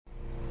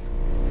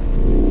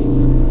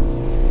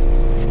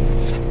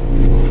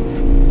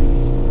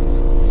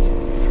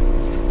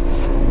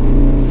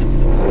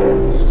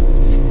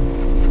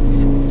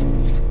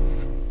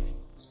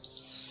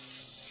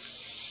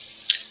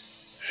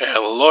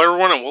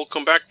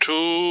welcome back to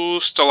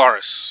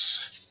Stellaris.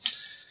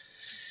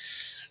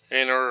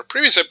 In our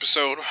previous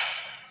episode,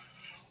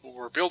 we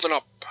were building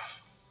up.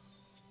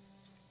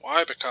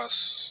 Why?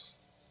 Because,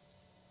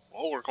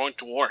 well, we're going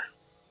to war.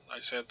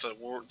 I said that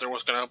there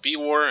was going to be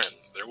war, and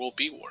there will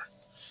be war.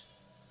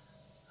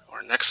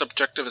 Our next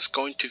objective is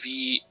going to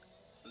be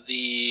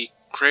the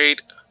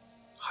Great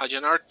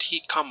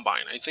Hayanarti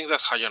Combine. I think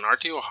that's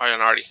Hayanarti or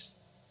Hayanarti.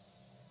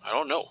 I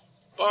don't know,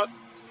 but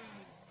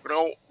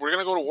we're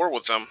gonna go to war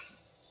with them.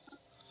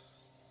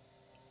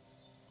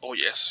 Oh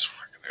yes,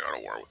 we're gonna go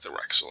to war with the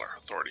Rexler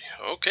Authority.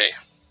 Okay.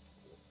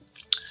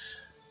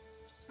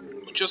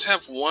 We just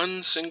have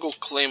one single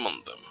claim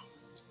on them,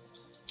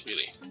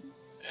 really,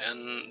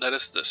 and that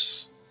is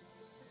this.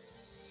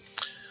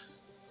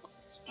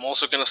 I'm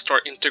also gonna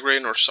start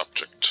integrating our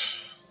subject.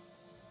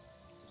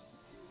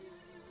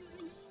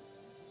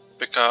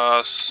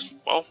 Because,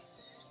 well,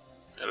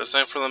 it is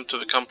time for them to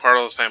become part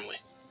of the family.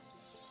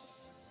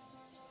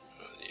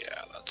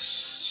 Yeah,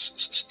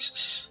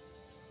 that's...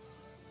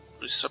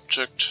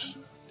 subject.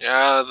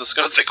 Yeah, that's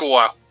gonna take a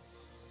while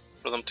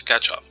for them to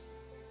catch up.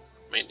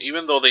 I mean,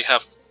 even though they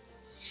have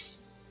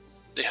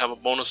a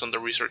bonus on the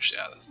research,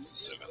 yeah,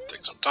 it's still gonna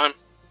take some time.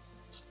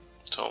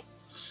 So,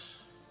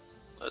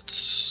 let's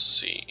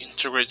see.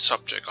 Integrate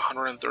subject,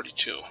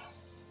 132.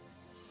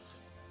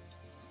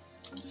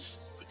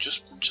 But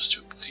just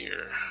to be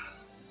clear.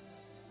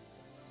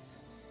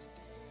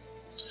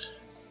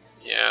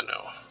 Yeah,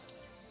 no.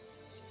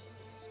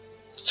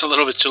 It's a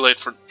little bit too late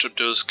to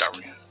do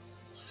discovery.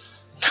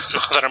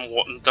 now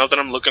that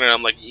I'm looking at it,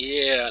 I'm like,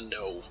 yeah,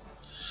 no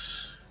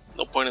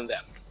point in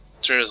that.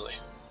 Seriously,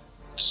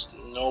 just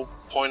no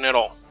point at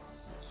all.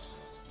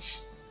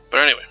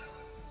 But anyway,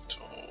 so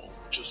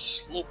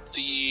just move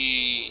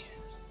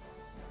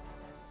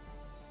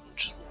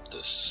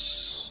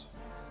this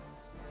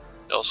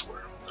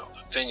elsewhere. No,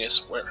 the thing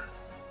is where.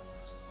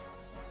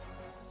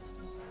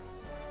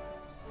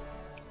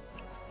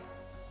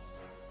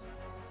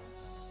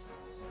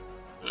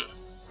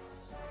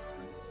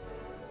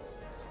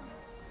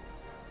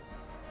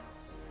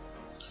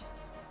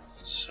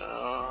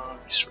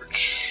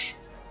 Research.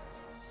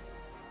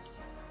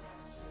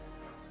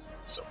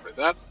 So for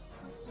that.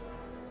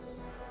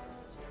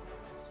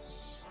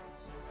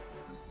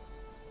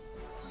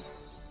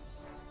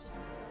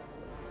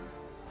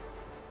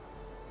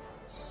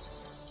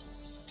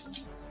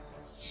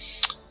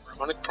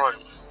 Harmonic Prime.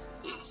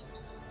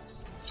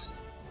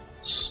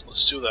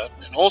 Let's do that.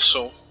 And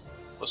also,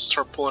 let's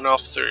start pulling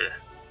off their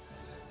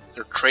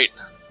trait.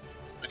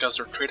 Because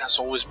their trait has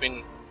always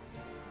been,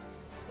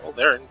 well,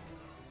 there.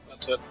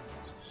 That's it.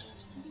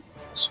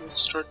 So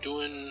let's start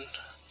doing,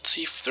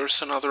 see if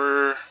there's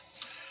another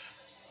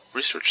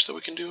research that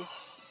we can do.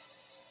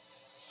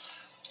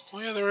 Oh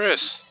yeah, there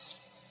is.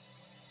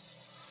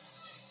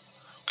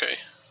 Okay.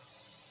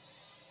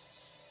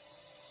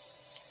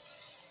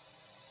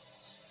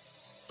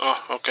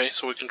 Oh, okay,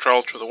 so we can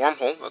travel through the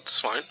wormhole, that's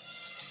fine.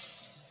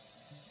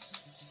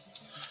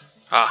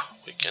 Ah,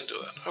 we can do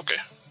that. Okay.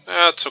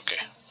 That's okay.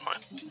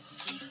 Fine.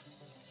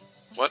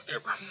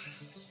 Whatever.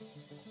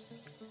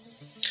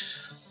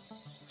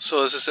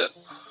 So this is it.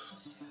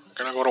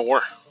 We're gonna go to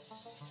war.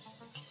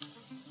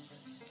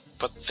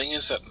 But the thing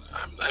is that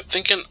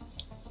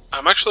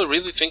I'm actually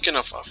really thinking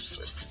of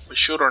if we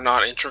should or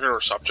not integrate our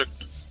subject.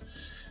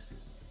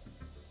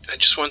 I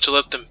just want to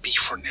let them be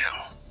for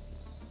now.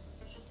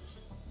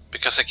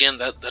 Because again,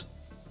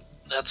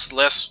 that's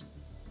less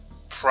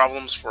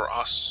problems for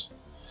us.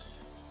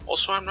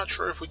 Also, I'm not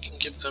sure if we can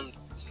give them.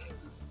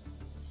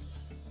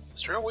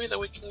 Is there a way that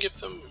we can give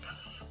them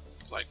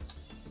like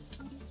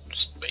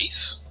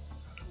space?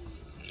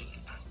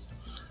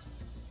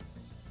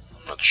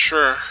 I'm not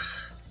sure.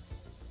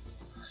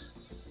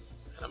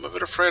 I'm a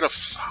bit afraid of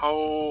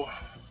how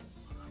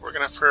we're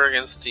gonna fare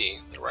against the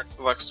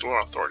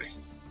Rexler Authority.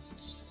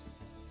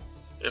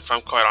 If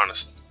I'm quite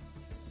honest.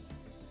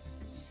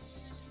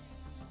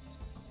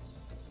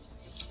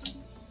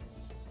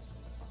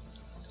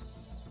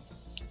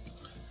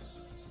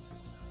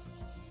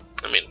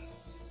 I mean,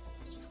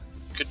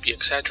 could be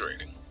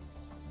exaggerating.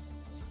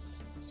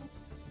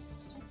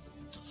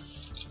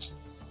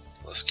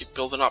 Let's keep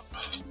building up.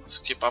 Let's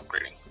keep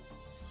upgrading.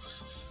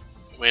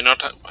 We may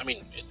not. I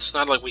mean, it's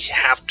not like we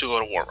have to go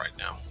to war right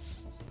now,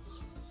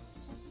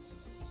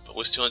 but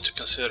we still need to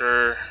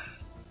consider.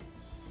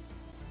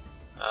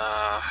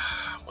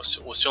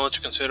 We still need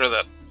to consider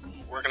that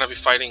we're gonna be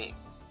fighting.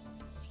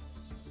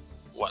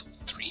 What,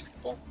 3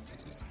 people?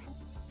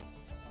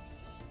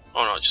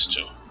 Oh no, just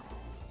 2.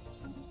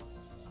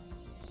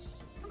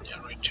 Yeah,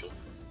 right, 2.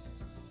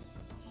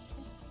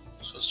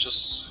 So it's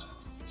just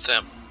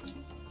them.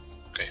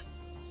 Okay.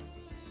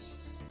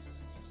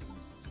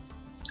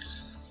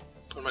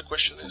 But my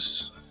question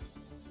is...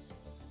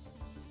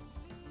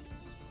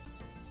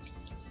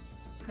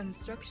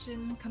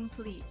 Construction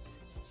complete.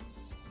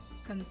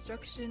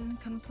 Construction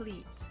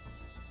complete.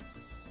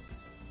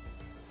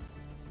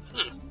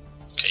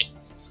 Okay.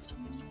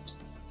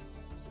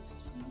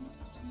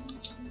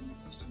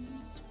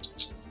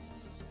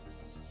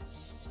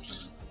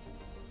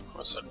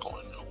 How's that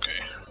going?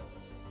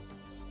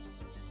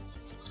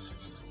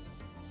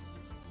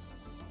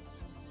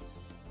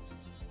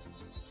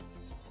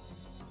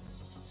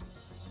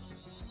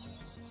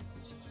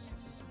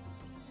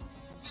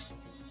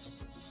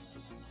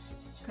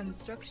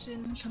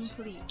 Construction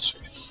complete.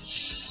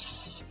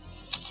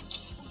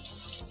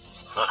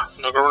 Huh,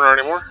 no governor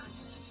anymore?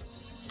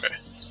 Okay.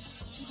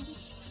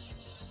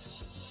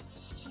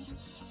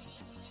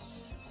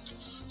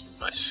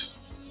 Nice.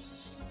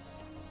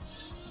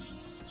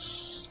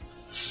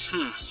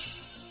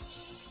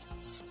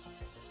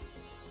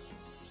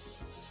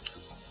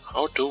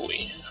 How do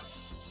we?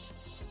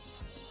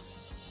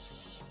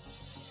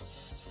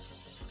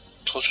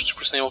 Soldier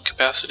super naval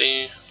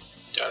capacity.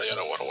 Yada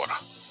yada wada wada.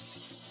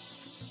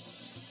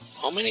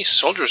 How many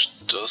soldiers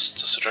does the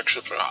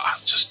Sacrosanct? Ah,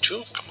 just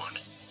 2? Come on.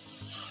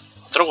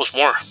 I thought it was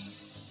more.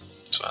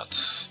 So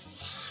that's...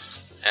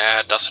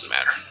 it doesn't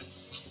matter.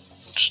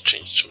 Just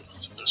change some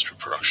industry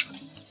production.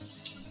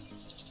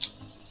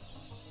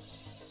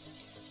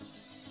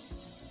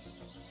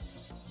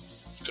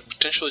 Could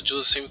potentially do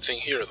the same thing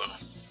here though.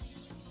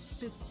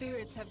 The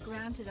spirits have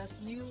granted us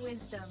new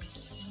wisdom.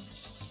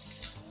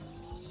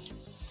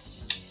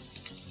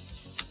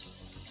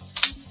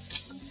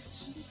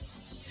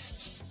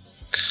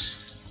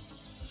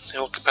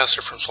 Naval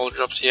capacitor from soldier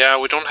jobs. Yeah,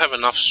 we don't have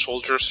enough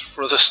soldiers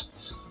for this.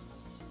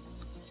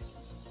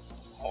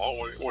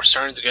 Oh, we're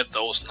starting to get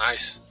those.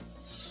 Nice.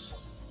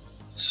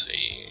 Let's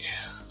see.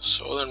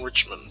 Southern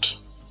Richmond.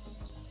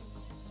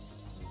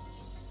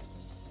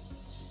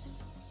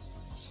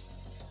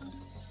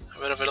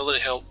 Availability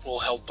help will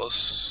help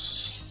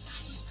us.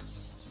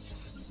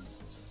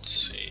 Let's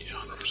see.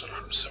 100%,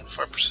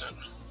 175%.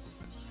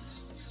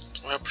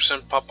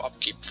 25% pop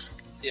upkeep.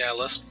 Yeah,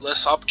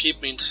 less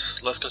upkeep means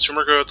less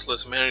consumer goods,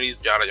 less amenities,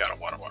 yada yada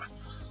wada wada.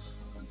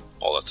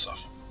 All that stuff.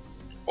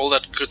 All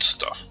that good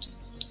stuff.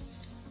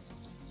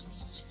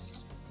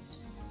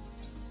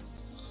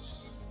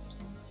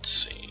 Let's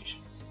see.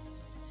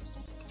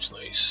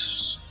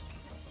 Place.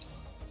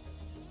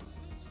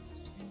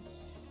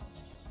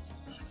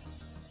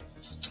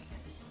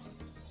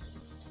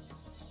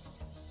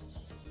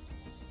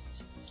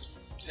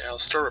 Yeah,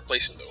 let's start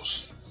replacing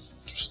those.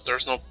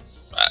 There's no...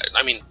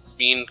 I mean,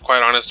 being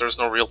quite honest, there's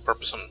no real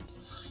purpose on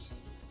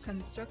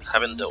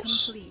having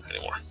those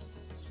anymore.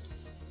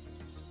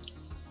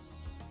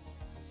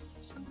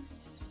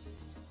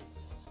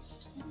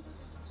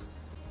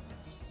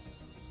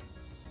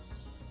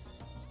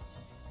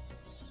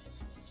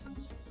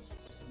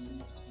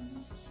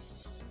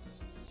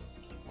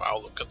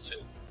 Wow, look at the...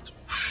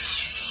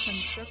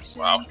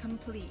 Construction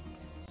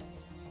complete.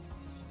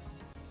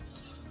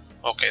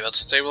 Okay, that's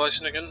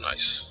stabilizing again.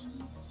 Nice.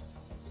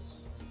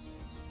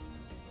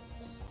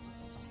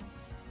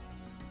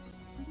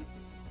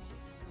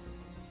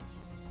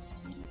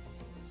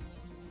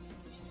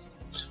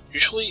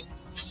 Usually,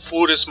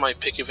 food is my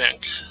picky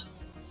bank.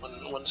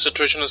 When the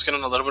situation is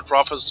getting a little bit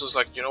rough, it's just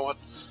like, you know what?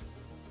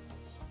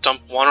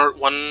 Dump well, not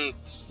one,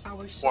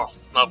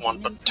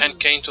 but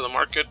 10k into the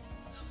market.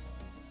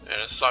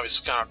 And it's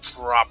obviously gonna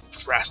drop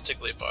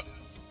drastically, but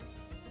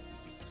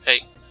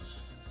hey,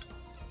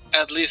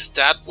 at least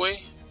that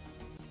way,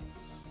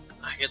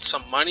 I get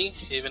some money,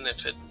 even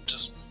if it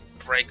just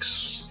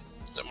breaks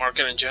the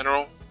market in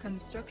general.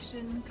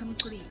 Construction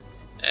complete.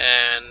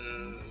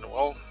 And,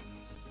 well,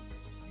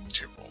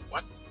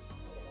 what?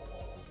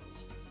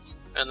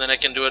 And then I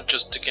can do it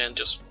just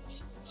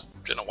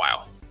in a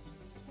while.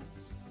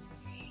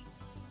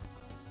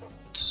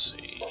 Let's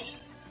see,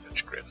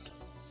 which grid?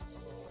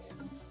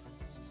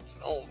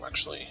 No,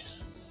 actually,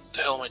 what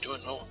the hell am I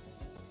doing? No.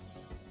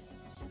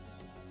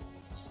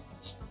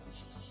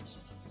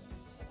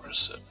 Where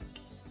is it?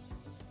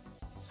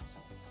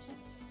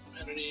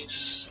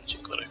 Amenities,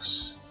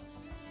 clinics.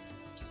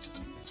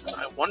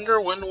 I wonder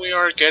when we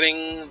are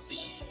getting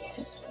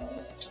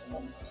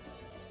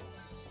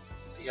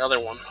the other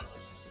one.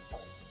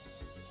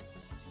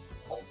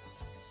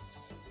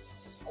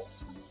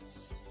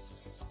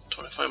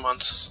 $25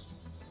 months.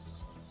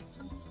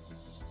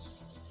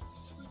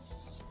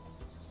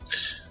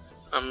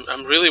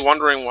 I'm really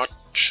wondering what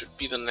should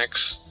be the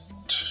next.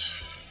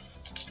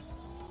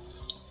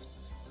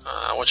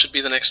 What should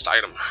be the next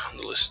item on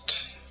the list?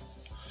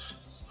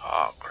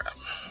 Oh crap!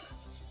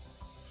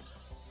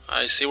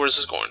 I see where this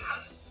is going,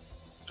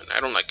 and I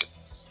don't like it.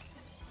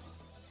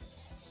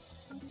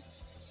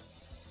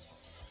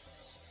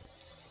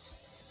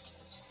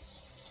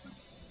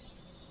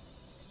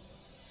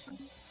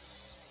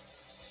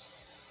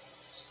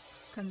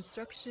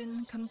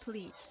 Construction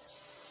complete.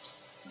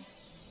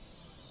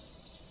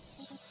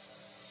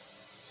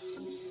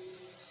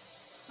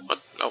 What?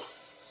 No.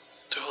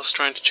 The hell is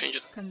trying to change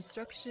it?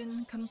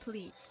 Construction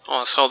complete. Oh,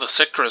 that's how the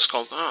sector is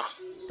called. Ah.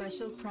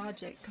 Special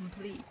project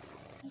complete.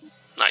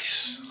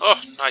 Nice.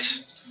 Oh,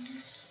 nice.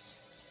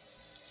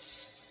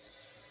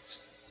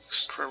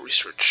 Extra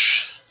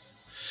research.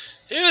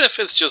 Even if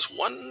it's just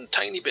one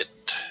tiny bit,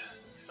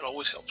 it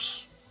always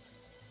helps.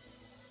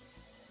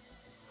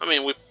 I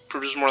mean, we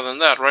produce more than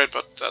that, right?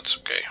 But that's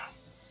okay.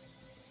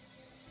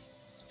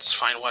 It's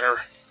fine,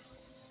 whatever.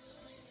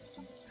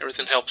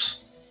 Everything helps.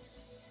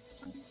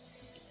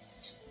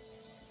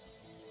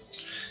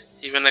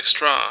 Even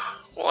extra,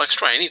 well,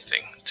 extra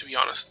anything, to be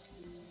honest.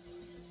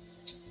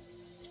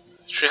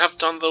 Should have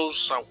done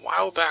those a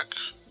while back.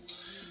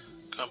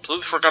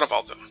 Completely forgot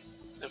about them,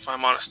 if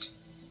I'm honest.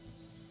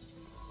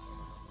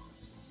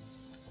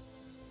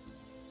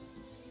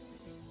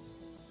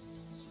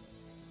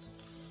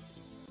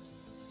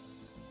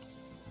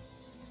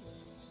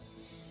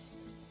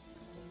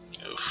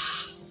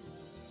 Oof.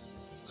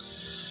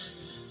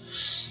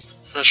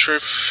 Not sure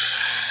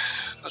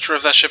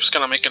if that ship's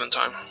gonna make it in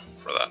time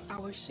for that.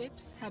 Our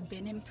ships have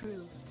been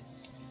improved.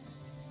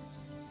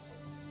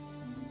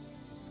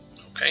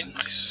 Okay,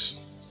 nice.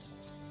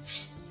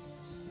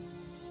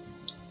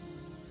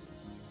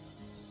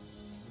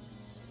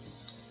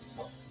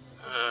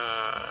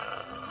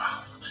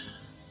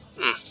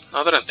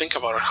 Now that I think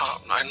about it,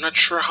 I'm not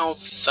sure how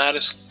that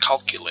is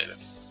calculated.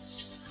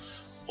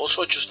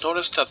 Also, I just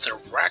noticed that the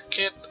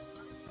racket,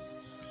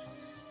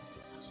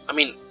 I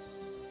mean,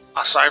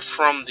 aside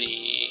from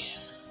the...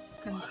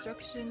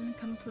 Construction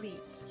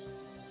complete.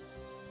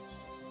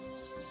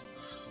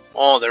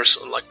 Oh, there's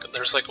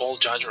like old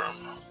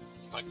Yayerum.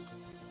 Like,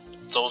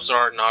 those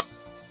are not...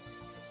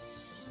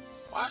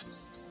 What?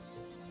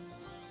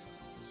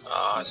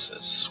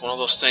 It's one of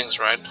those things,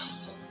 right?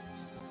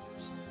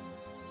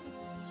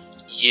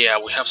 Yeah,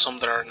 we have some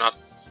that are not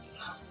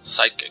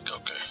psychic,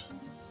 okay.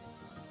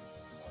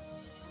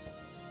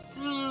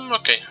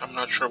 Okay, I'm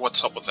not sure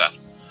what's up with that.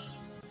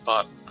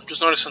 But I'm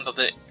just noticing that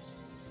the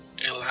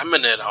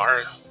Elaminate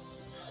are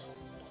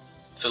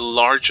the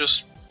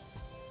largest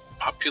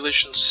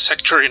population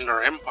sector in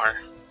our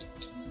empire.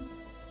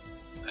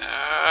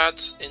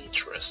 That's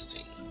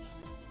interesting.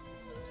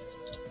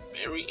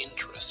 Very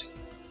interesting.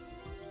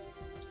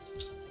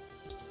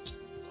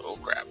 Oh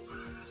crap.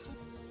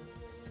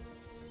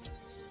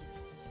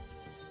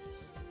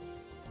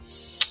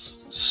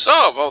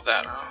 So about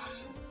that,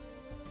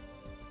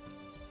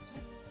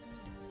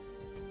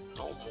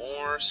 no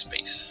more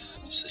space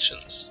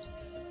decisions.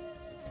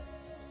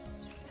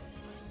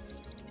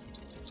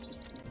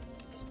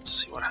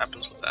 Let's see what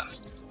happens with that.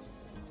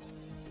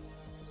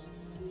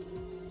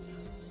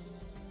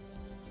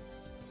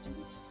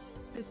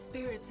 The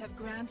spirits have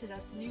granted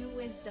us new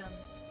wisdom.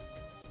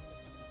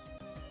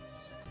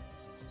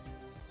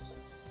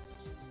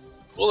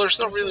 Well, there's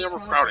not really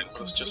overcrowding,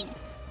 but it's just...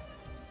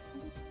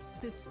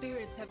 The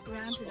spirits have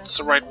granted us what's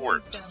the right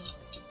word? wisdom.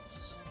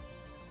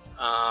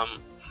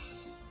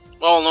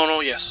 Well,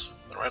 no, yes.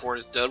 The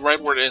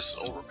right word is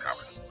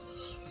overcrowding.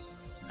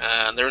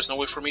 And there is no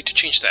way for me to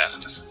change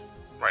that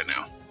right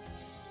now.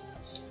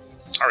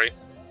 Sorry.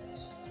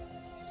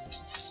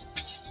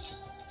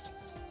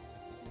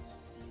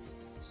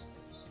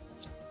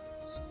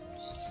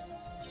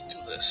 Let's do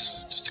this,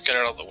 just to get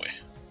it out of the way.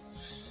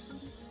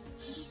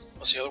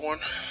 What's the other one?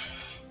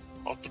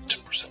 Output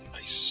 10%,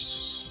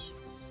 nice.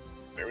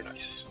 Very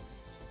nice.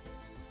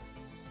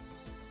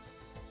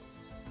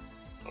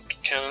 Up to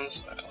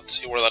cannons, let's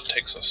see where that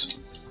takes us.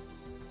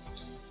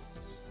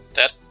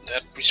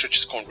 That research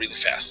is going really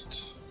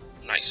fast.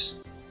 Nice.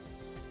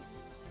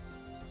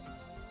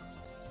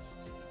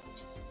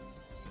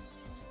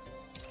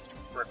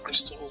 Red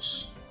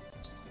crystals.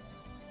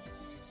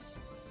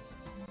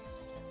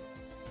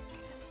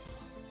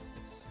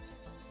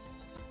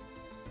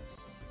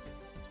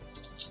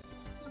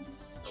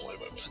 No, wait.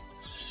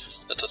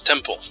 That's a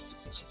temple.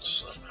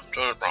 So I'm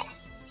doing it wrong.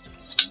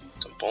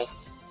 Temple.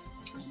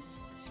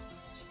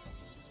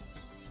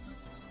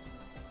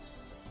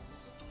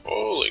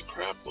 Holy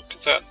crap, look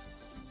at that.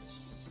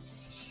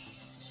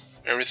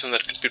 Everything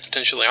that could be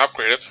potentially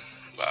upgraded,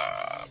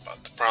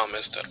 but the problem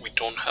is that we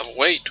don't have a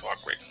way to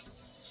upgrade.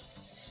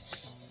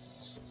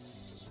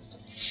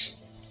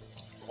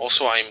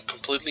 Also, I'm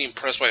completely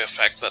impressed by the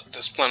fact that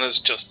this planet is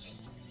just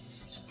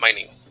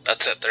mining.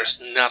 That's it, there's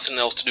nothing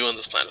else to do on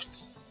this planet.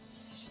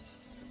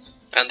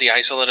 And the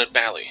isolated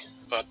valley,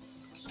 but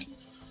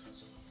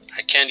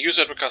I can't use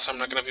it because I'm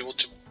not going to be able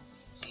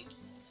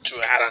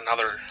to add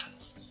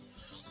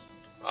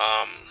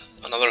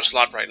another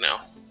slot right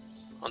now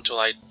until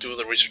I do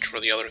the research for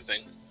the other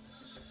thing.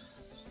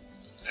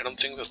 I don't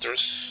think that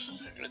there's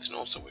anything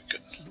else that we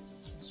could.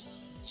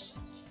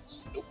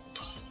 Nope,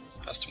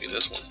 has to be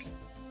this one.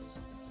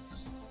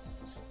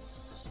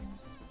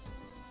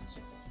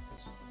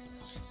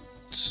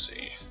 Let's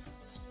see.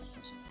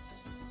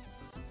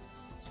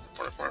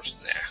 Farms,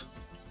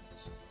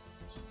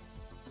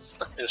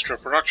 nah. Minister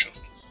of Production,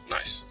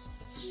 nice.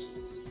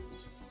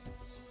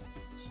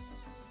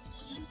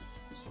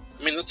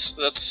 I mean,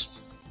 that's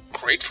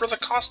great for the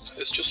cost.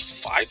 It's just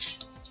 5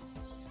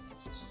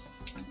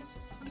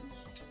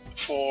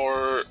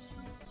 for.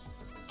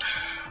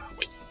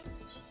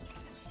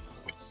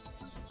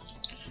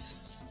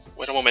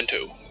 Wait a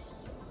momento.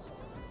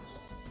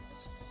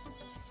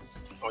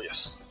 Oh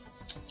yes,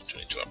 do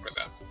need to upgrade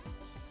that.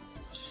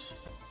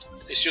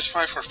 It's just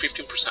 5 for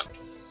 15%.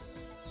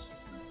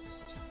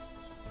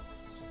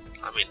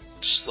 I mean,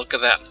 just look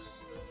at that.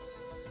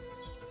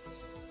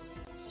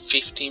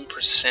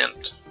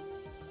 15%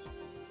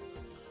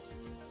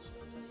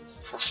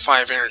 for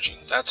 5 energy.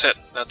 That's it.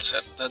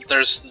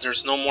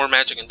 There's no more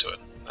magic into it.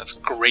 That's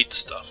great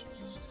stuff.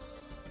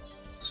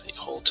 Let's see,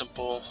 whole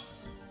temple.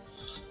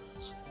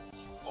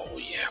 Oh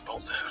yeah,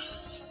 about that.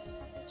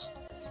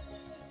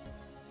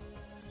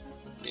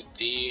 need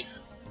the...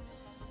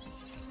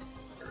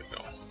 There we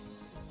go.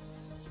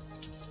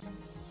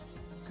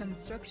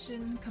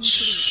 Construction complete.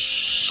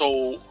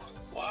 So...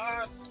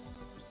 What?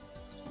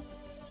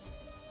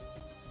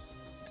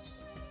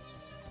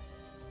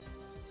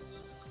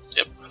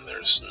 Yep, and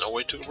there's no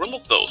way to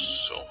remove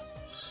those, so...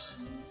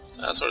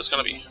 That's what it's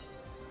gonna be.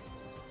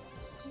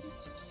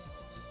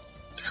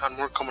 They had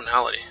more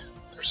commonality.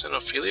 There's an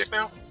affiliate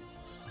now?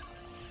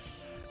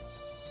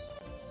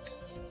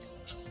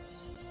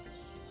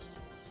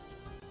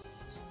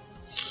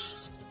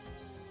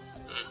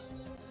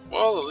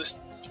 Well, at least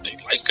they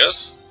like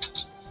us.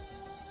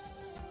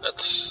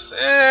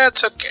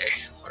 It's okay.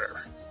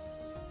 Whatever.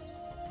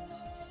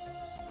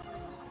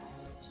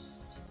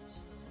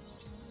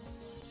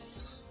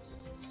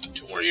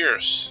 Two more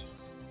years.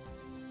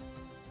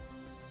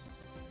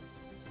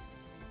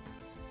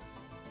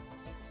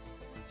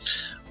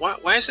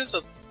 Why is it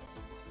that...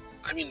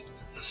 I mean...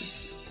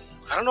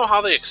 I don't know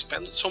how they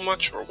expended so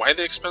much, or why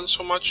they expend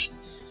so much.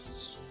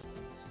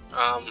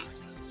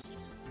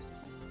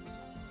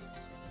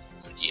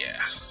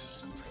 Yeah.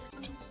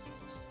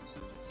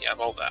 Yeah,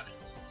 all that.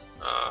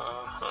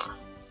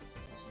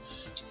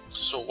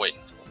 So wait,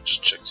 I'll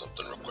just check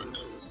something real quick.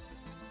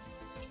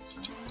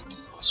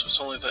 So it's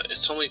only that.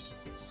 It's only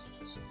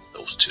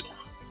those two.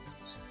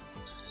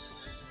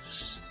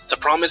 The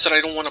problem is that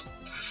I don't want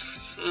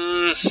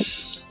to.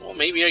 Well,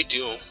 maybe I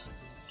do.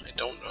 I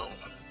don't know.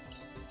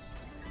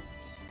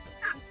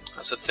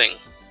 That's the thing.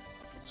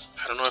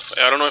 I don't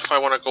know if I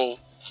want to go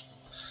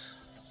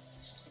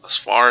as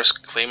far as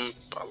claim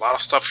a lot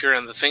of stuff here,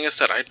 and the thing is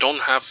that I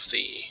don't have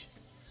the...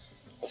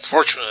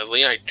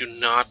 Unfortunately, I do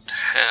not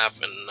have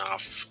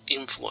enough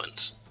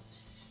influence.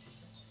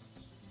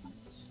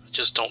 I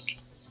just don't.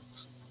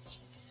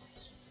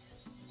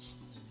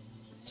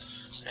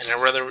 And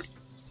I'd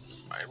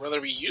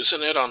rather be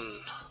using it on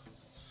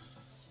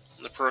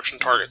the production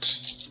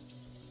targets.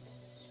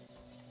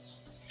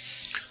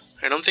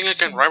 I don't think I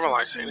can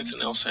rivalize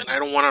anything else, and I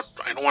don't want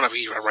to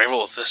be a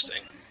rival of this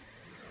thing.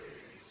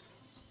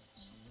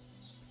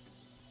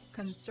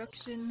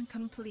 Construction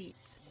complete.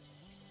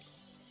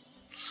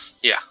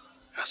 Yeah,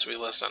 has to be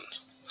less than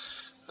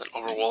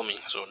overwhelming.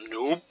 So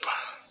nope,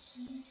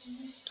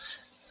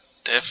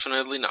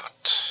 definitely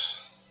not.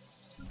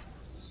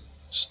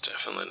 Just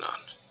definitely not.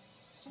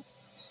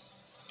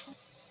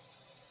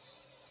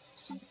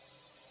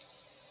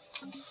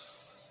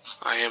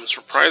 I am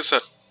surprised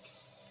that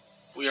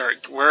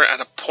we're at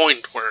a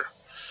point where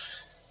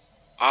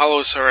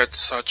alloys are at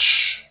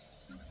such.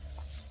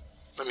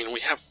 I mean, we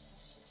have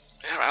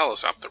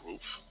alloys up the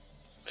roof,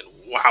 and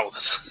wow,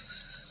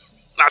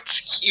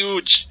 that's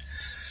huge.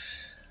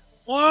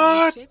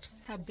 What? Ships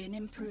have been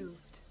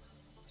improved.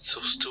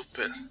 So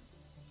stupid.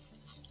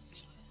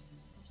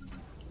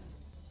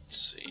 Let's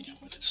see.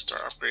 We need to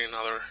start upgrading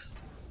another.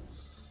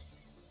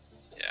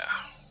 Yeah,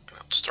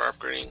 gonna have to start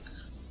upgrading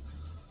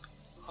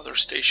other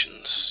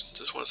stations.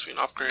 This one's been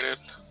upgraded.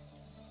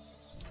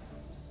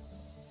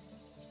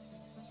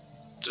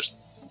 Just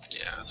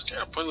yeah, it's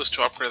kind of pointless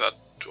to upgrade that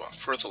to a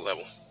further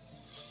level.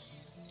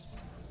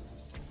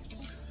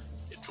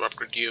 Need to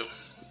upgrade you.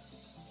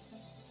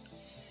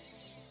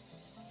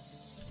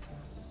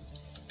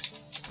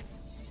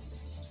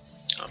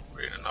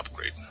 Upgrade and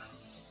upgrade.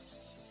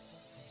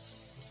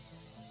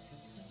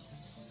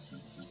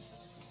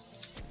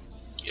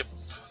 Yep.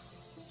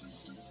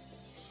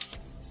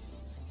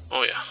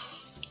 Oh yeah.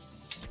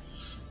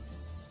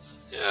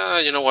 Yeah,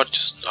 you know what?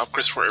 Just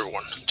upgrades for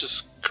everyone.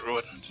 Just screw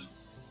it.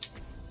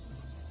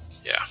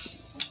 Yeah.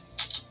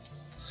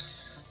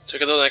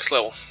 Take it to the next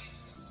level.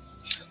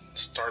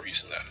 Start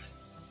using that.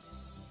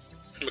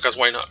 Because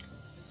why not?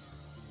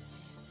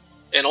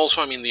 And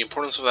also, I mean, the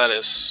importance of that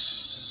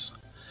is,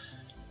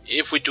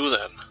 if we do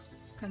that,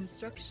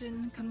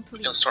 construction complete.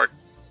 We can start.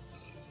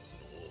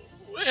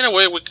 In a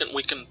way, we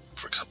can.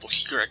 For example,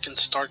 here I can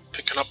start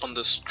picking up on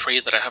this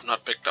trade that I have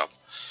not picked up.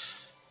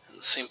 And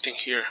the same thing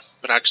here,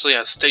 but actually,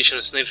 a station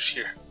is needed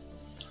here,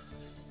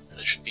 and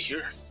it should be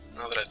here.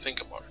 Now that I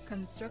think about it.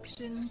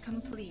 Construction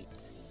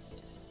complete.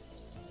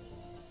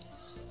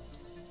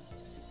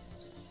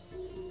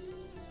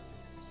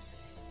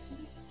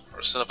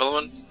 First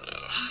development.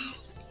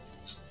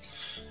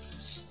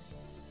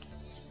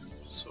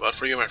 So bad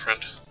for you, my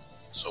friend.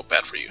 So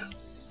bad for you.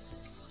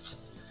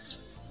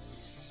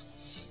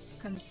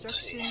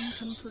 Construction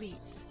complete.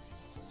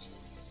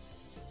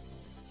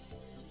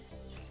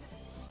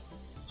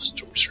 Let's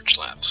do research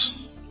labs.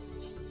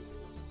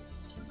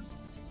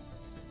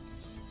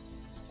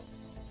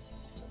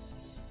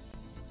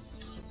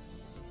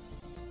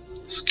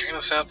 It's kind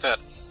of sad that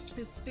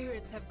the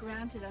spirits have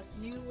granted us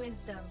new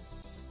wisdom.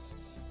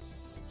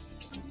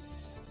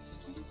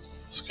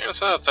 it's kind of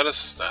sad that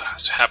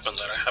has happened.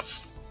 That I have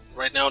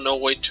right now no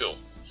way to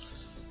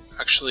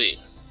actually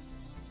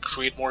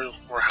create more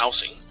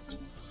housing.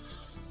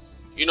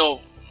 You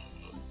know,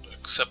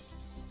 except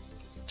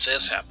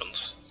this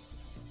happens,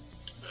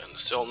 and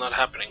it's still not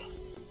happening.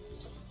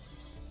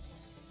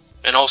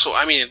 And also,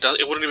 I mean, it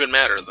wouldn't even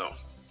matter though.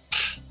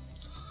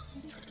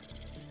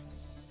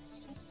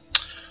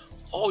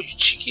 Oh, you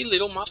cheeky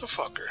little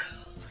motherfucker.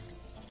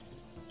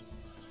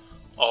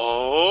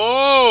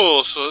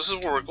 Oh, so this is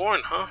where we're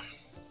going, huh?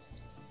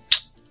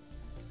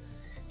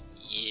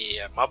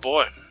 Yeah, my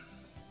boy.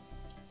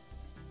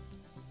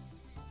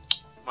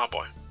 My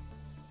boy.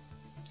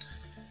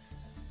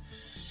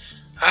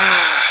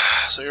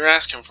 So you're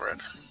asking for it.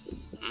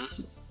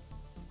 Hmm?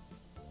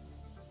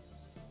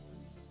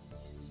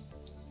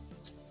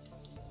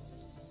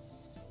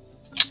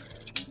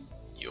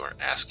 You are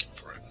asking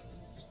for it.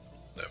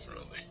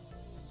 Definitely.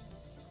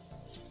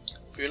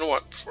 But you know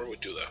what? Before we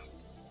do that.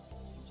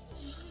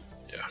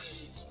 Yeah.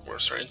 We're gonna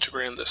start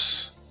integrating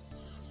this.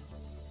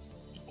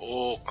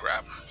 Oh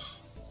crap.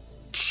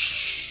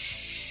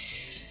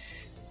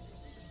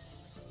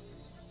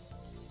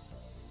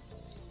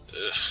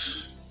 Ugh.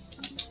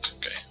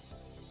 Okay.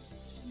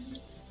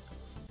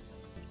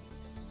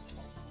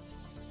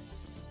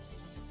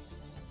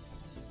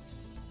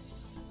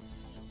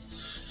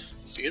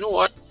 You know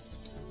what?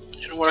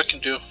 You know what I can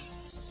do?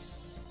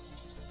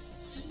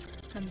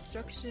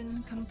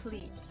 Construction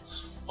complete.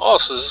 Oh,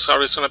 so this is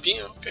how it's gonna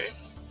be? Okay.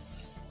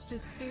 The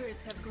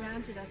spirits have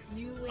granted us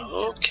new wisdom.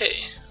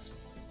 Okay.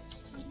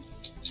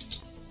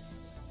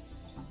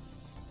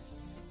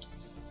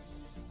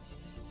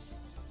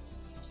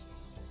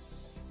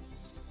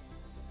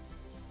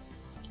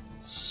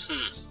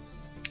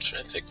 Should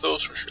I take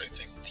those or should I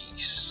take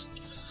these?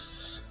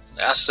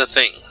 That's the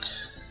thing.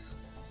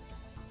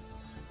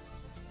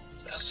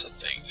 That's the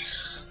thing.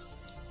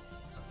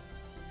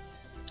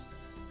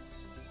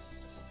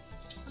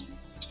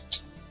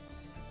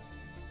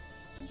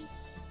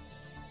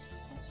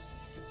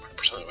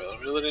 %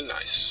 availability,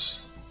 nice.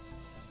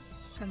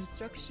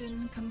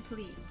 Construction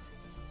complete.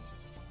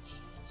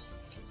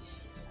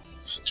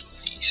 Let's do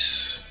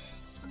these.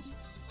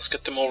 Let's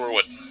get them over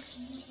with.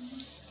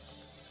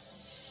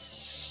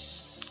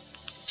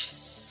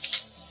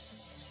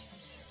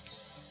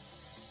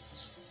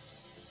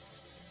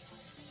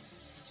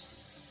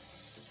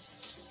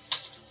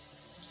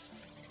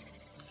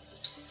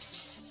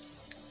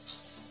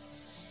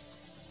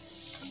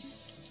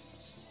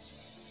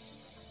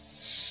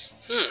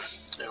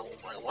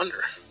 I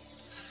wonder.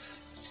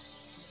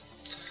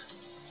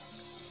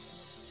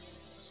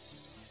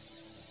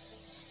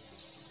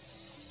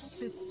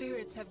 The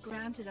spirits have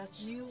granted us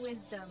new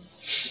wisdom.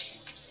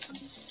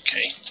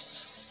 Okay.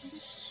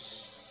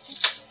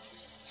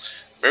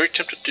 Very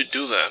tempted to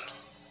do that.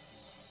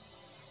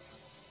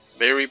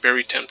 Very,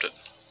 very tempted.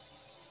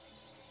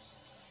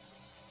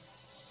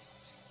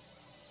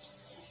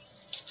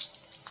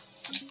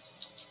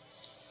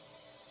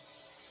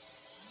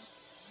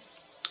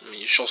 I mean,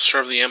 you shall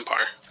serve the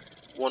Empire,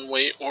 one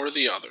way or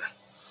the other.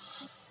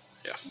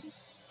 Yeah.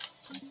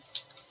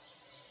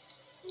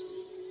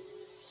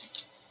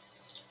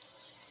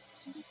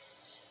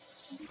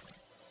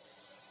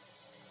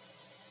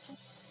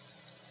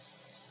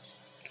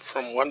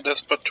 From one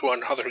despot to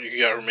another,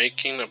 you are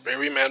making a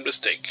very mad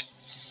mistake.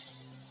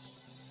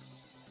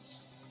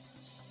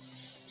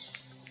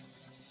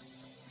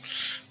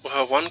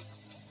 Well, one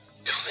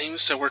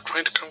claims that we're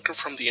trying to conquer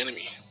from the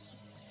enemy.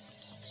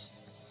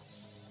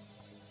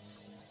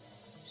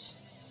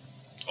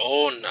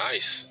 Oh,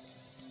 nice.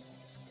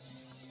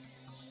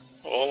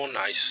 Oh,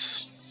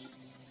 nice.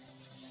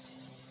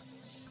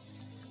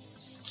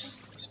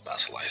 Let's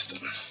vassalize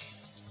them.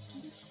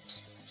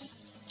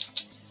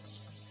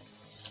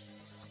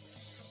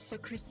 The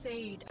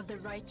crusade of the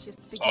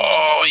righteous begins.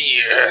 Oh,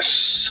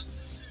 yes.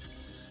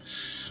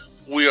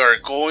 We are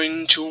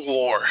going to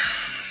war.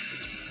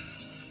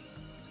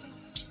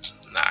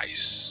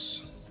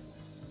 Nice.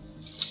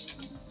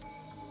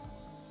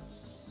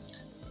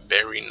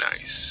 Very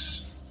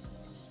nice.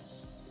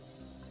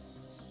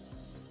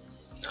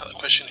 Now the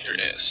question here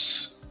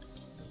is...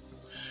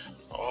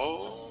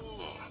 Oh.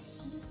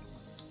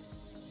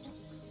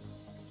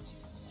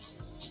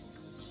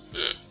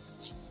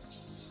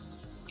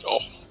 Oh.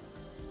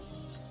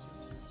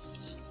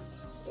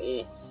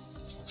 Oh.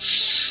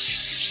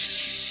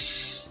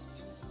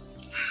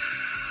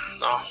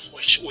 No,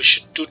 we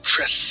should do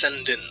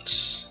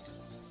Transcendence.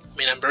 I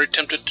mean, I'm very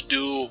tempted to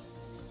do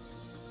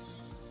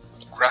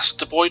Grasp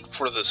the Void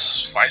for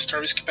this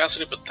 5-star risk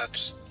capacity, but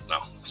that's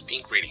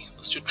being greedy.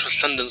 Let's do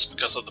Transcendence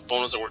because of the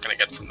bonus that we're gonna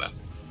get from that.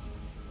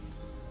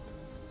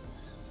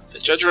 The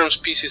Yayerum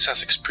species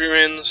has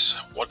experienced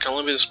what can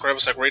only be described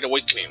as a great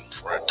awakening.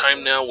 For a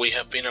time now, we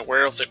have been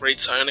aware of the great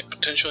psionic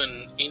potential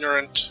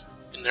inherent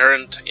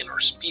in our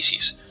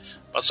species,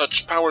 but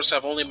such powers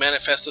have only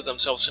manifested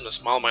themselves in a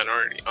small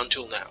minority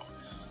until now.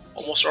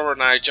 Almost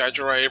overnight,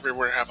 Yayerum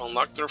everywhere have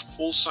unlocked their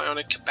full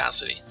psionic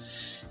capacity.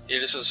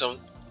 It is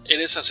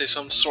as if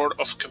some sort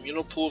of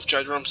communal pool of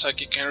Yayerum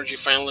psychic energy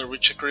finally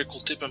reached a critical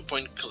tipping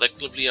point,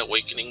 collectively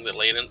awakening the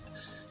latent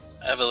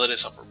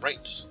abilities of our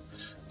brains.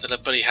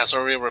 Telepathy has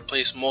already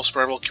replaced most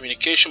verbal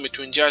communication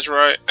between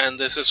Yayerum, and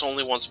this is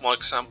only one small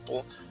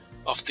example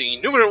of the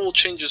innumerable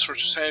changes our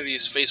society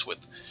is faced with.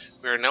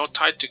 We are now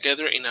tied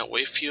together in a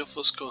way few of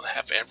us could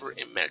have ever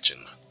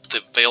imagined.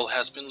 The veil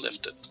has been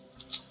lifted.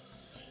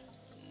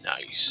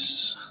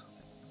 Nice.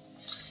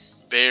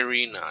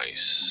 Very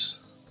nice.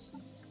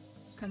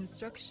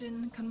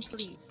 Construction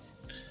complete.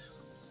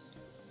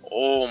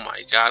 Oh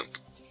my god.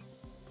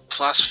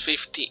 Plus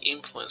 50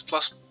 influence.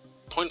 Plus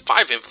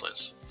 0.5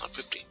 influence. Not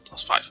 50.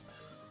 Plus 5.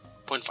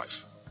 0.5.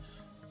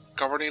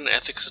 Governing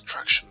ethics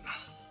attraction.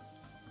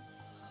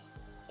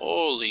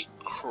 Holy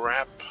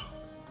crap.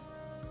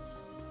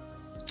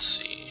 Let's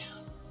see.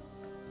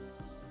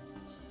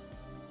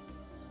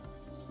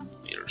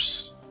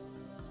 Leaders.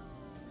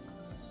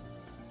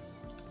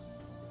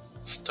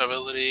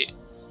 Stability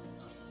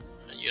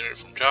and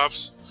uniform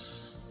jobs.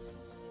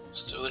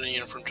 Stability and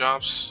uniform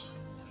jobs.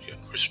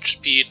 Research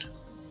speed.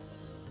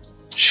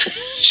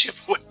 Ship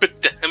weapon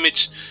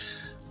damage.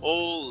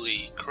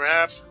 Holy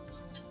crap.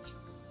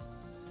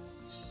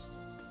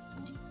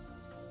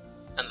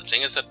 And the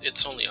thing is that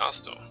it's only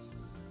us though.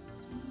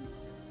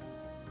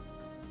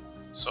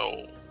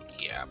 So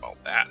yeah,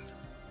 about that.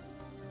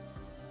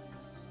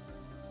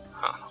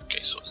 Huh,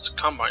 okay, so it's a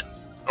combine.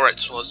 Alright,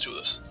 so let's do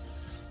this.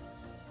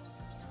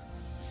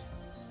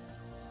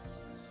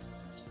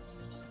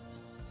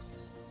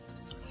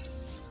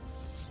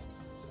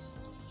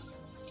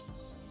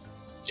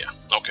 Yeah,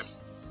 okay.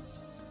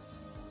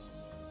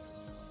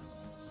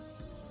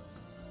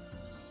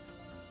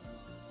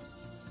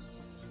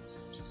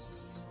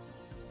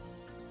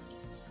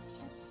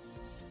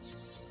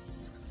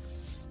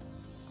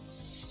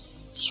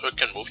 So I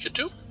can move you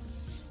too?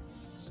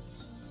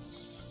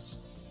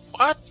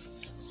 What?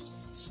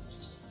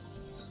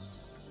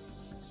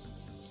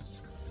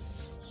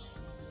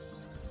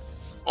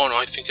 Oh no,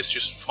 I think it's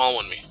just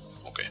following me.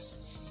 Okay.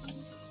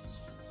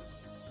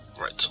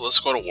 Alright, so let's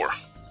go to war.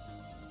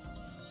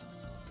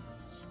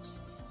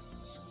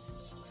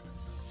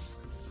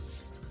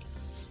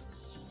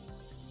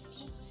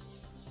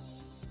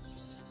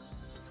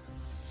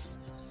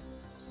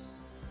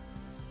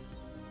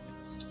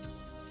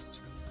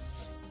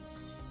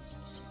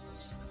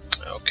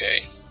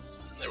 Okay.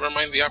 Never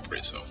mind the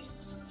upgrades though.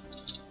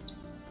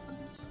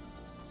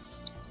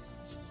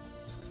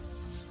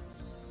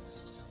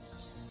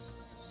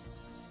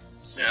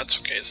 Yeah, it's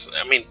okay.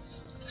 I mean,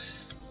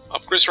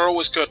 upgrades are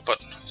always good,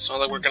 but it's not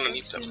like we're gonna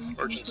need them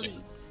urgently.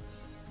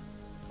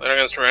 They're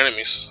against our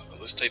enemies,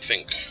 at least I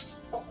think.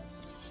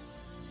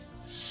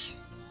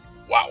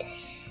 Wow.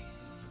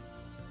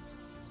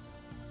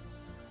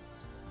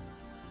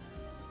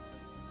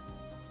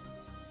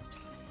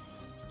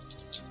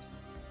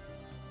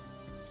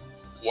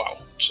 Wow,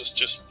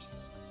 just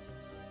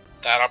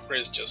that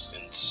upgrade is just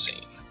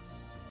insane.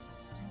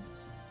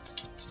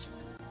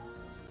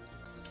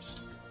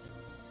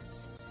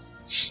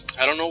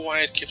 I don't know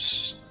why it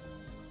keeps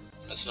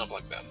messing up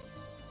like that.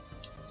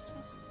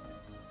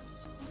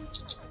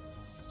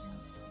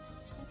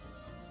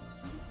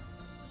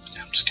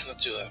 Yeah, I'm just gonna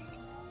do that.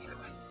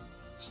 Whatever.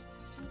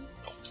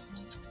 No.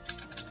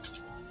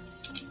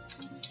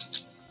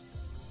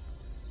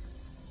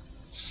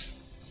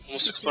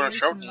 Let's explore a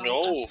sharp?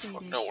 No,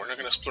 fuck no, we're not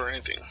gonna explore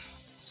anything.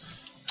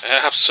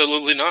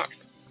 Absolutely not.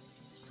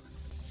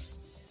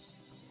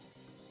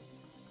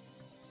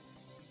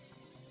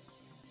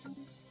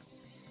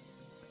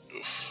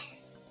 Oof.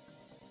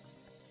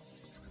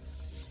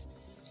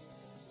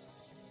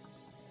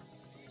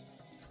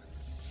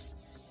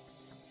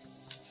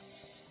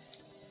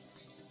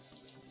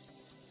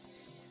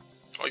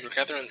 Oh, you're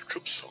gathering the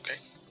troops, okay.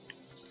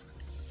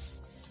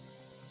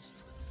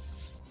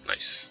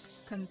 Nice.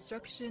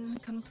 Construction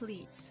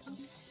complete.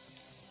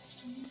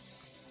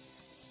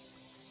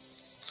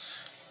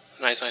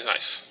 Nice, nice,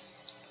 nice.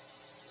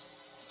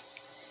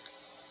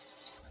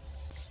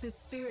 The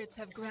spirits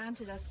have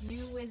granted us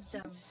new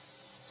wisdom.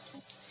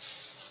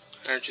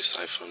 Energy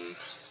siphon.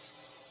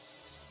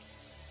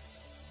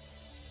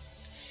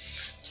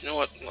 You know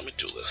what? Let me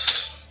do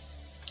this.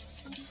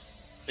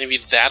 Maybe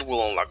that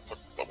will unlock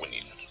what we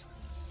need.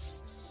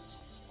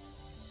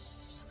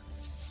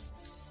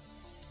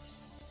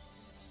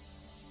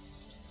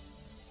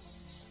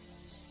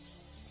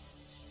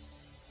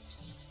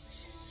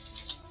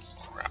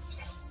 Crap.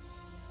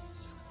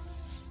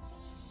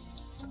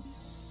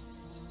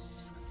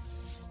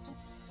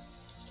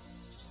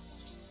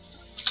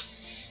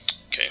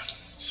 Okay,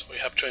 so we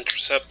have to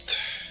intercept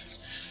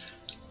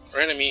our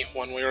enemy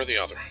one way or the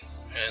other.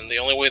 And the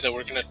only way that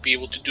we're gonna be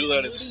able to do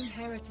that is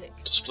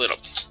to split up.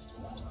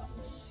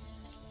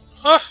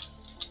 Huh?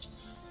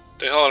 What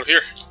the hell out of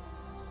here?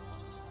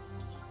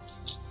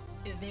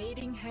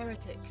 Evading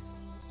heretics.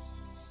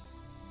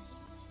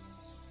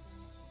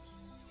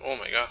 Oh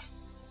my god.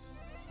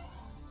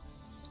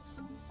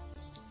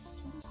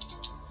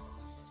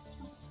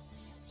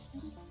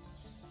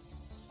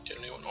 Get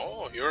anyone?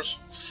 Oh, yours?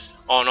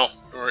 Oh no,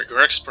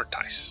 your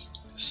expertise.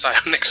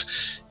 Psionics.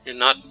 You're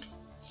not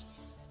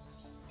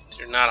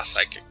a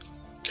psychic.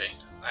 Okay.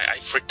 I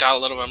freaked out a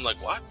little bit. I'm like,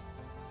 what?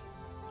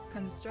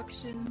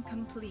 Construction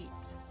complete.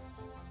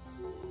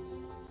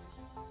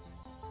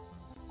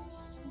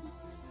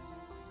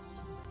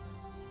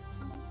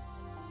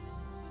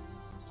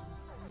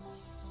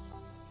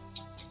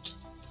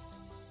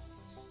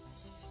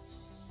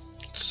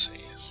 Let's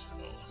see.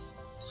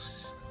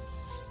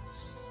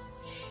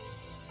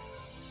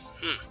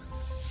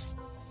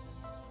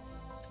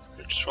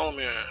 Just follow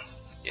me.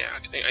 Yeah,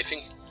 I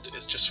think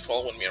it's just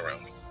following me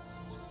around.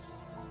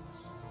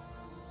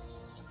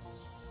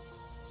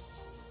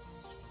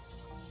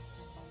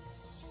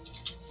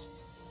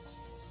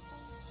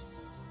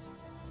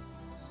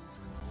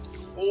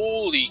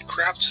 Holy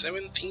crap,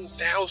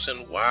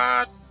 17,000,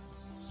 what?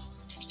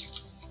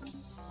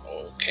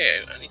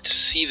 Okay, I need to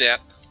see that.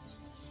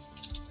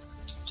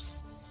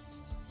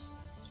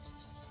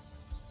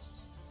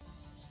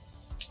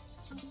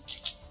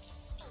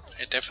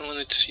 I definitely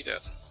need to see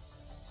that.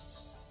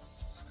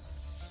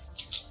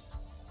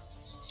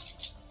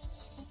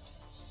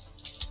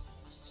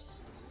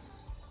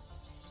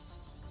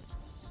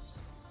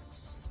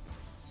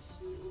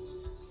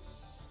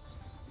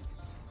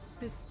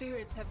 The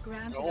spirits have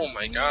granted Oh us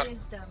my new God.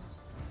 wisdom.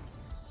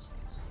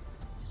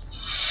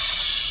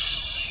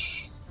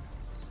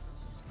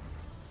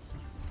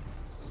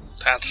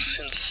 That's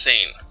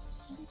insane.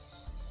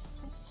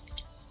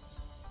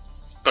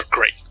 But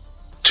great,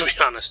 to be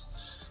honest.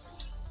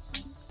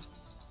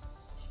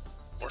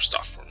 More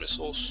stuff for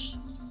missiles.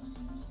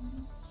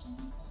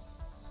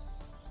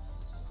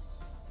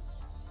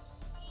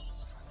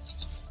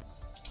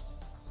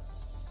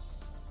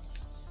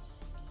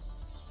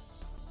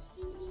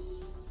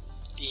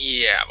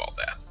 Yeah, about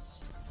that.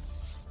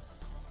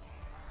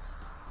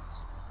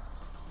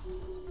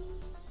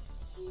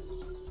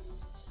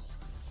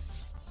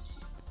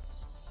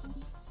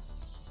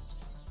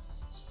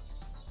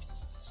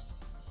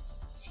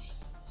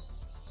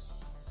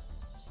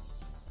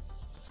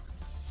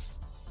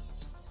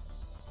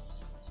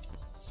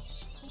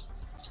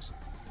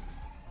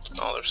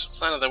 Oh, there's a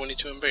planet that we need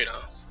to invade,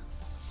 huh?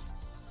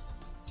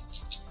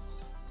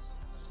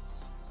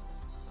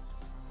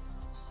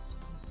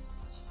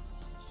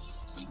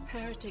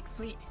 Heretic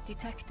fleet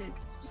detected.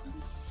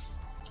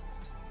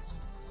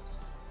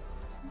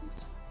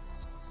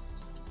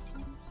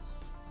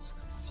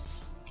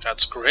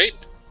 That's great.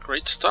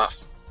 Great stuff.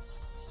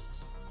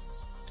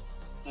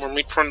 More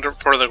meat for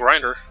the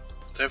grinder.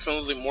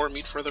 Definitely more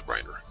meat for the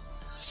grinder.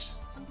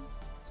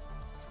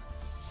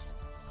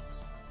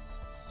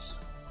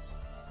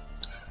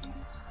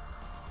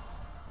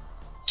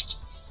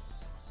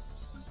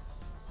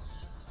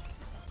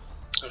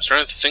 I'm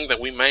starting to think that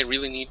we might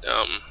really need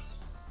to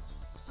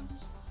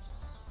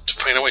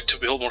find a way to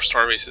build more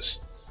star bases.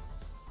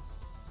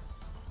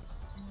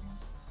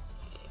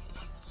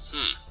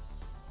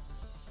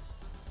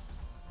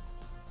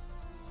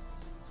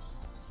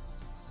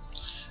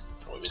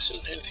 Are we missing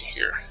anything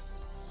here?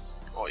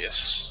 Oh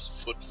yes,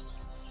 food.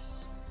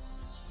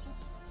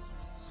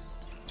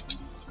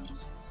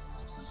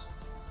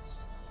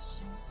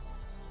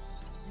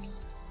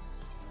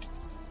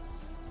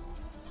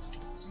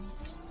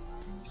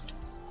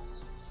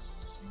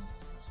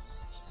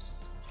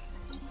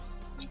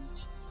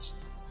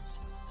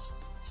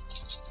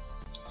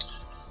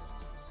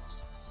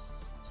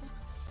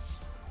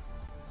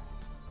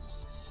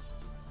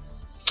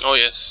 Oh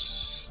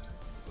yes,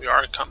 we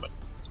are in combat.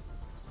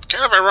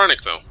 Kind of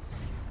ironic though,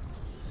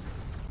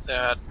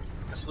 that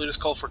the fleet is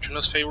called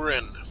Fortuna's favor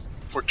and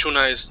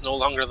Fortuna is no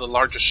longer the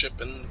largest ship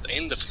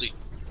in the fleet.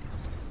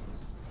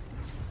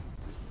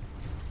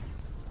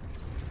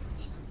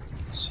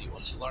 Let's see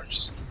what's the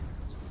largest.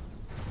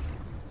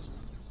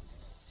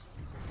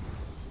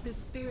 The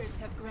spirits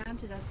have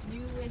granted us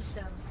new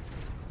wisdom.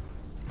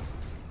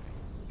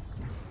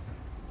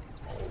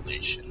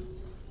 Holy shit.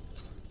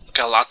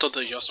 Galato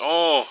de Jos.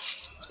 Oh,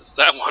 it's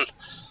that one.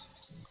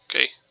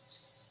 Okay.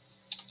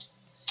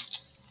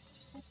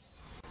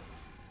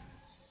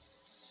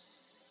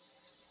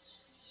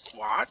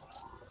 What?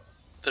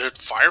 Did it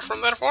fire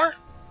from that far?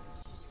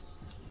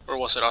 Or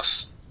was it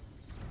us?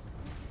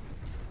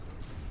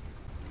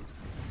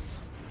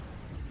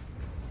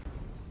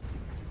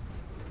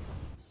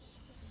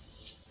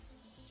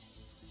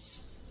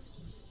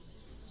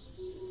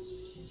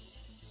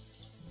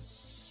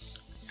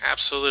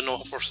 Absolutely no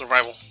hope for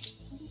survival.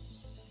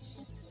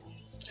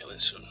 Alien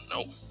soon.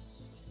 No.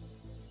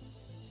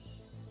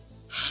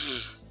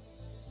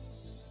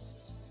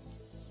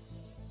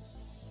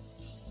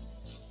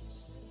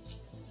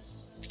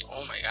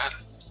 Oh my god.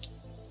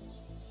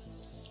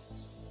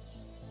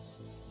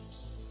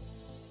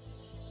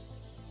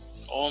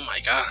 Oh my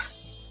god.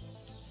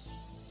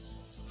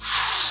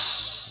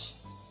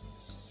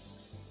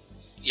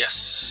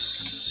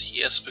 Yes.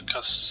 Yes,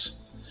 because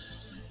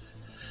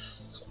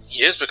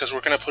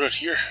we're gonna put it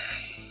here.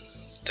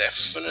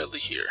 Definitely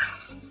here.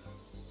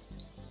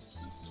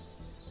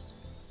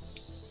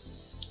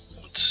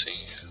 Let's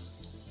see.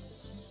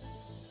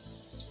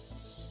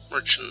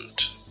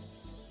 Merchant.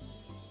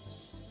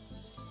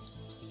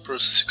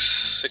 Bruce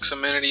 6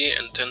 amenity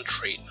and 10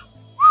 trade.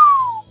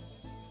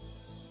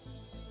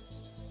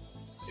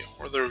 Yeah,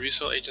 where there are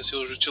resale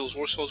agencies, retailers,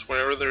 warsals,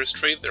 wherever there is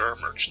trade, there are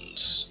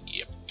merchants.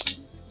 Yep.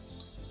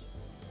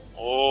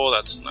 Oh,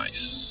 that's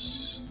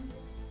nice.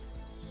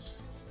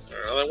 Is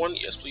there another one?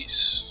 Yes,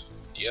 please.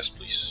 Yes,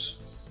 please.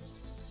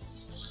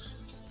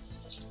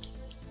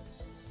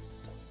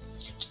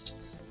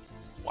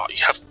 Wow,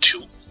 you have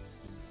 2.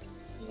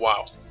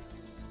 Wow.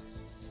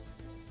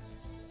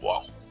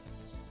 Wow.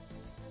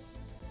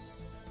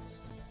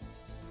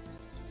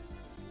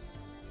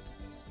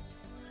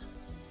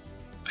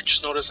 I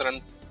just noticed that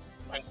I'm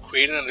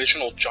creating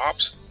additional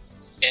jobs,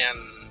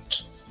 and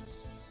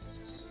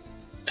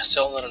it's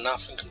still not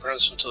enough in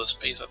comparison to the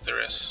space that there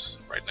is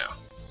right now.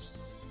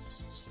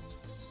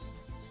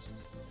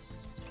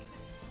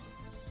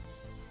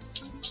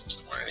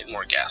 I need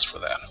more gas for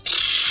that.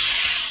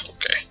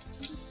 Okay.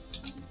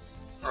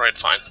 Alright,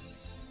 fine.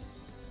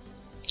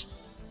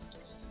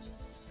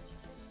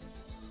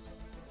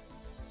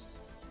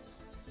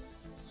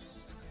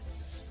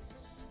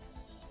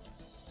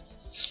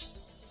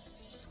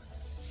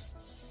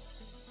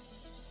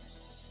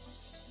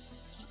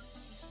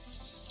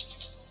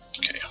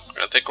 Okay, I'm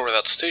gonna take over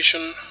that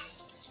station.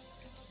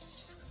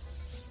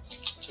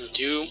 And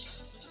you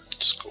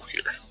just go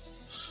here.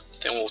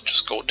 Then we'll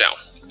just go down.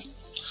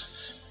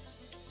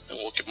 And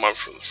we'll keep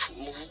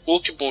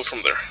moving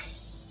from there.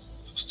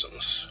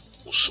 Systems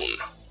Usun,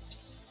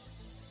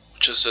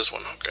 which is this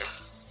one. Okay.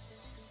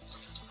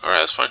 All right,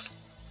 that's fine.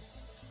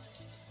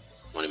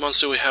 How many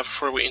months do we have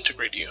before we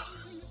integrate you?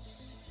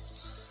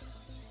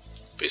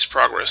 Base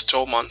progress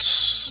 12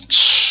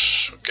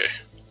 months. Okay.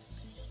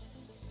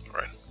 All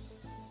right.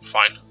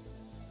 Fine.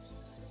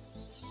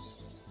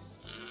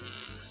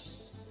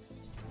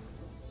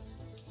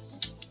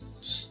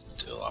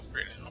 Still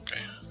upgrading.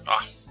 Okay.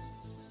 Ah.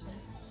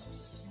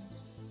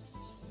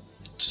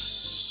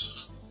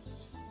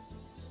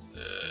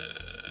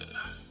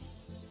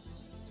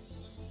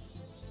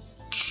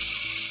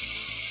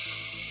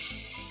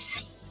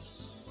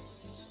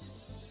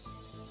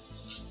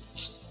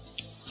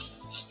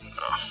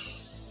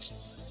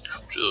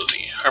 Do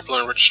the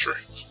hyperline register.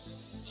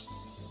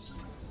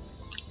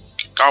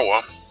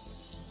 Kikawa.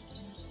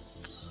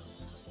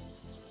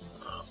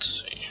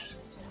 Let's see.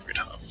 Grid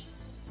hub.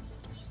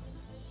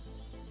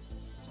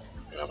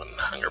 We have a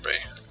hangar bay.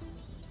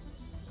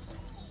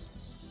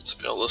 Let's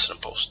be a listen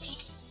and post.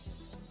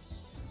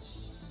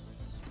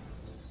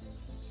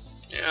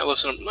 Yeah,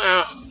 listen.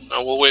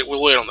 No, we'll wait.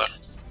 We'll wait on that.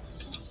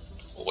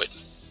 We'll wait.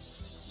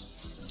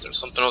 There's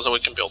something else that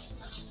we can build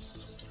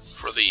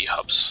for the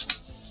hubs.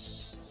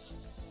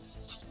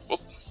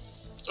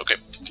 Okay,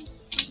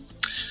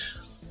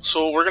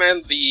 so we're gonna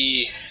end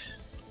the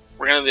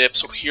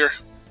episode here.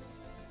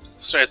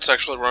 So it's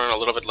actually running a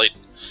little bit late.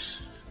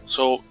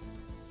 So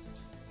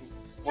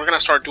we're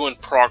gonna start doing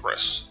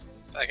progress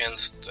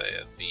against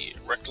the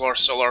Rectal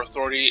Stellar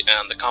Authority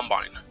and the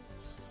Combine.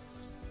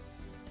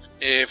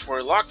 If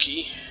we're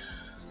lucky,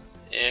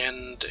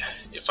 and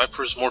if I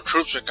produce more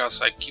troops,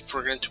 because I keep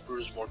forgetting to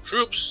produce more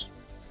troops,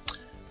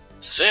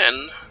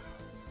 then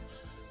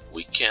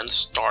we can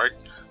start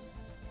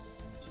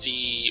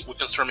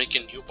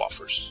making new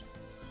buffers,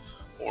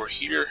 or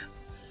here,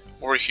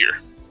 or here.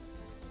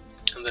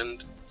 And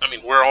then, I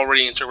mean, we're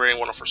already integrating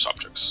one of our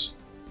subjects,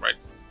 right?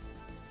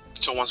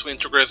 So once we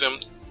integrate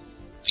them,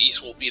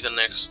 these will be the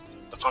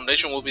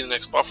foundation will be the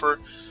next buffer,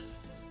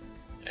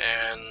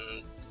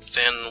 and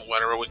then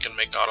whatever we can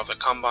make out of the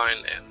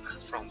Combine and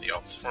from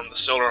the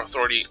Stellar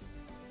Authority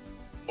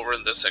over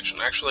in this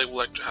section. Actually, I would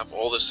like to have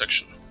all this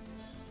section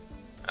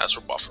as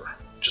our buffer.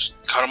 Just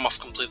cut them off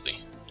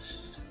completely.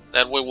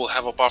 That way we'll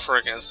have a buffer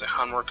against the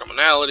Hanwar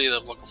Commonality, the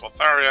Block of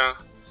Altharia,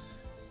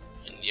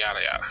 and yada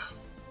yada.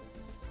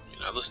 You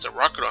know, at least the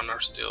Rocketron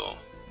are still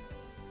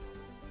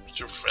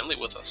friendly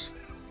with us.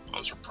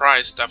 I'm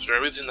surprised after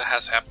everything that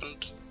has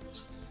happened.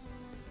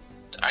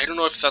 I don't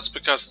know if that's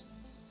because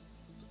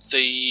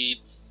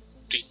they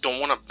don't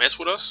want to mess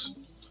with us,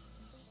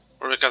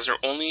 or because their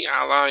only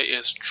ally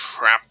is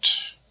trapped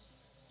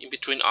in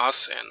between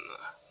us and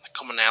the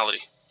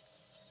Commonality.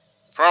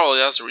 Probably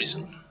that's the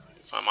reason,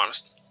 if I'm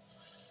honest.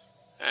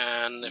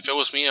 And if it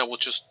was me, I would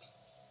just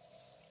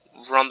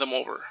run them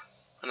over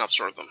and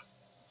absorb them.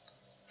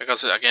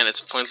 Because again,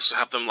 it's pointless to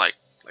have them like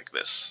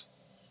this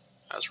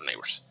as our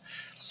neighbors.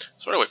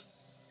 So anyway,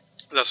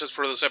 that's it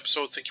for this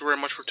episode. Thank you very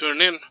much for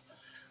tuning in.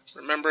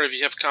 Remember, if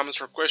you have comments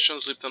or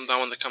questions, leave them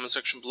down in the comment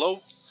section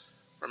below.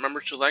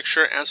 Remember to like,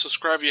 share, and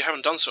subscribe if you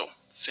haven't done so.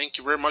 Thank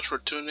you very much for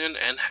tuning in,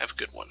 and have a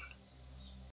good one.